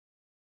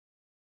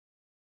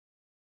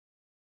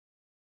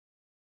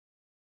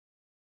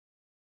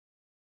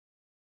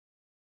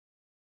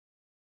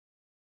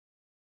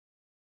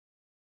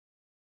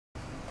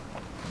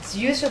it's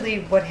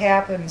usually what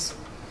happens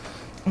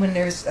when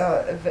there's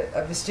a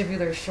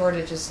vestibular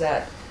shortage is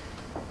that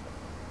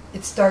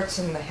it starts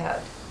in the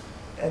head,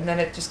 and then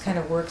it just kind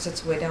of works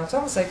its way down. It's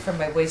almost like from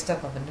my waist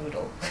up of a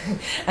noodle.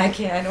 I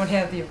don't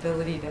have the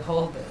ability to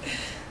hold it.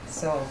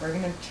 So we're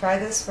going to try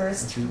this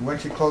first. When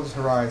she closes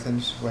her eyes, then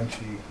is when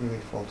she really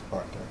falls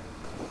apart there.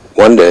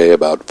 One day,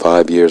 about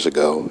 5 years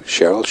ago,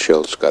 Cheryl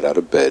Schultz got out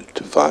of bed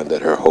to find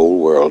that her whole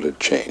world had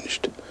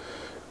changed.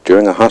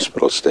 During a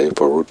hospital stay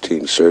for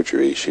routine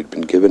surgery, she'd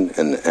been given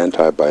an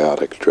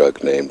antibiotic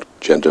drug named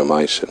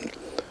gentamicin,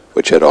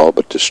 which had all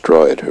but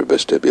destroyed her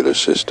vestibular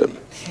system.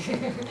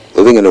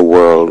 Living in a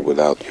world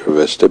without your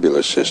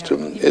vestibular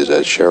system is,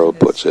 as Cheryl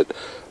puts it,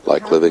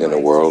 like living in a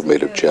world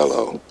made of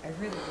jello.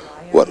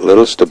 What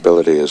little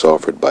stability is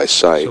offered by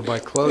sight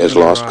is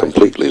lost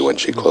completely when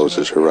she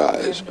closes her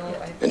eyes,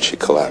 and she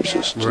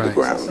collapses to the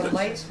ground. So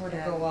lights were to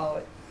go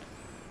out.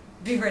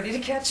 Be ready to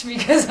catch me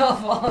because I'll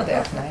fall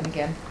at F9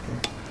 again.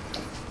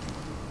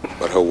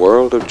 But her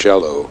world of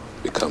jello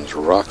becomes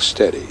rock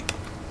steady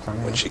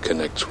when she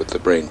connects with the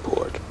brain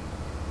port,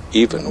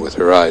 even with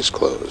her eyes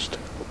closed.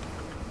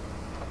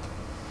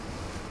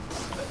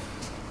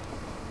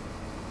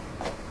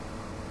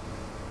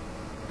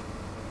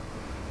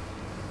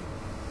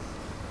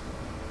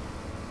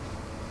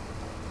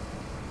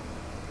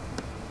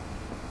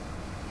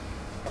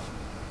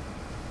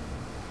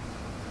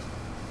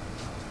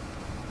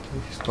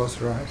 She's closed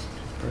her eyes.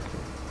 She's perfect.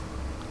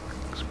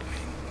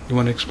 You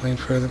want to explain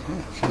further?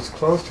 She's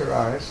closed her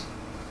eyes,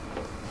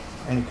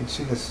 and you can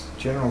see this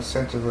general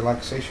sense of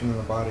relaxation in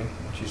the body.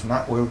 She's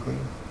not wiggling.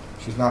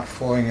 She's not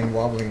falling and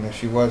wobbling as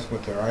she was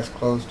with her eyes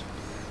closed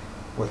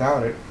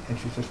without it, and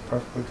she's just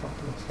perfectly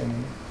comfortable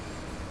standing there.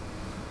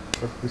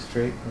 Perfectly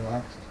straight,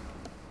 relaxed.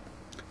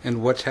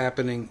 And what's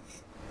happening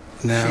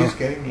now? She's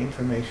getting the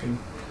information.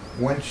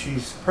 When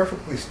she's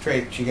perfectly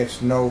straight, she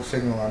gets no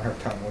signal on her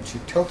tongue. When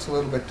she tilts a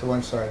little bit to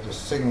one side, the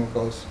signal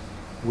goes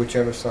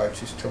whichever side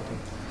she's tilting.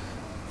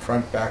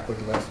 Front,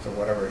 backward, left, or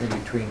whatever, in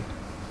between.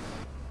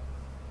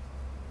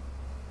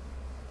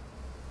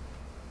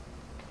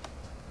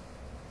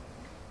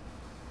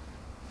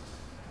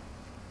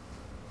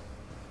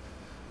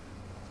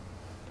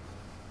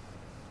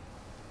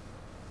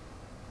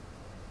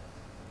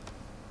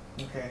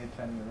 Okay,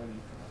 anytime you're ready.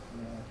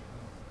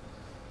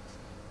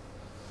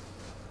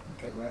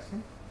 Okay, last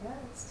thing? Yeah,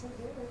 it's still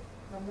good.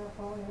 I'm not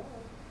falling out.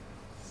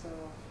 So.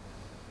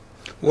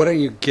 What are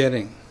you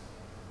getting?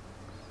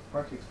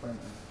 Why don't you explain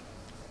that?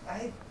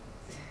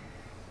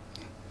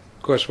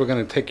 Of course, we're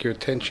going to take your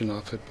attention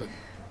off it, but...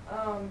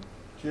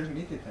 She doesn't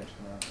need the attention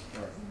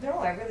now. No,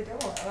 I really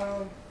don't.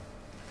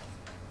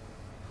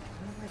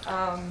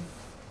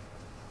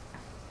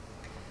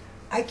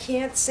 I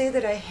can't say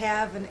that I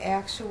have an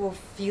actual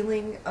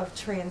feeling of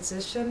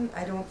transition.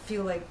 I don't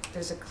feel like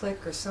there's a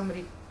click or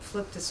somebody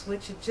flipped a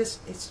switch.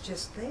 It's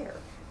just there.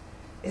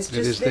 It's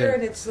just there,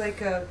 and it's like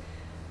a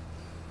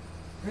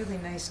really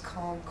nice,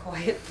 calm,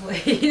 quiet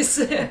place.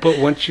 But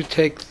once you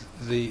take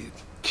the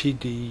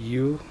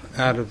TDU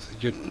out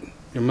of your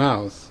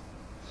mouth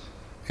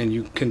and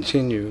you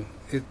continue,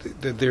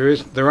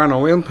 there are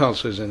no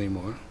impulses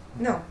anymore.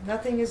 No,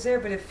 nothing is there,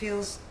 but it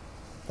feels.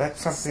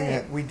 That's something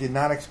that we did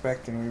not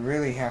expect, and we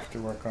really have to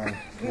work on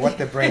what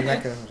the brain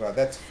mechanisms are.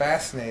 That's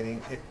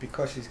fascinating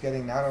because she's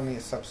getting not only a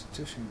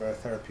substitution but a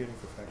therapeutic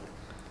effect,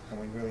 and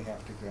we really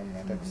have to examine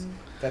that.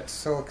 That's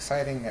so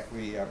exciting that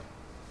we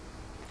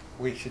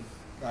should.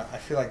 I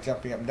feel like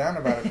jumping up and down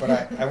about it, but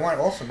I want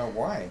to also know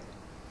why,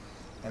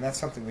 and that's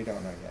something we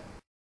don't know yet.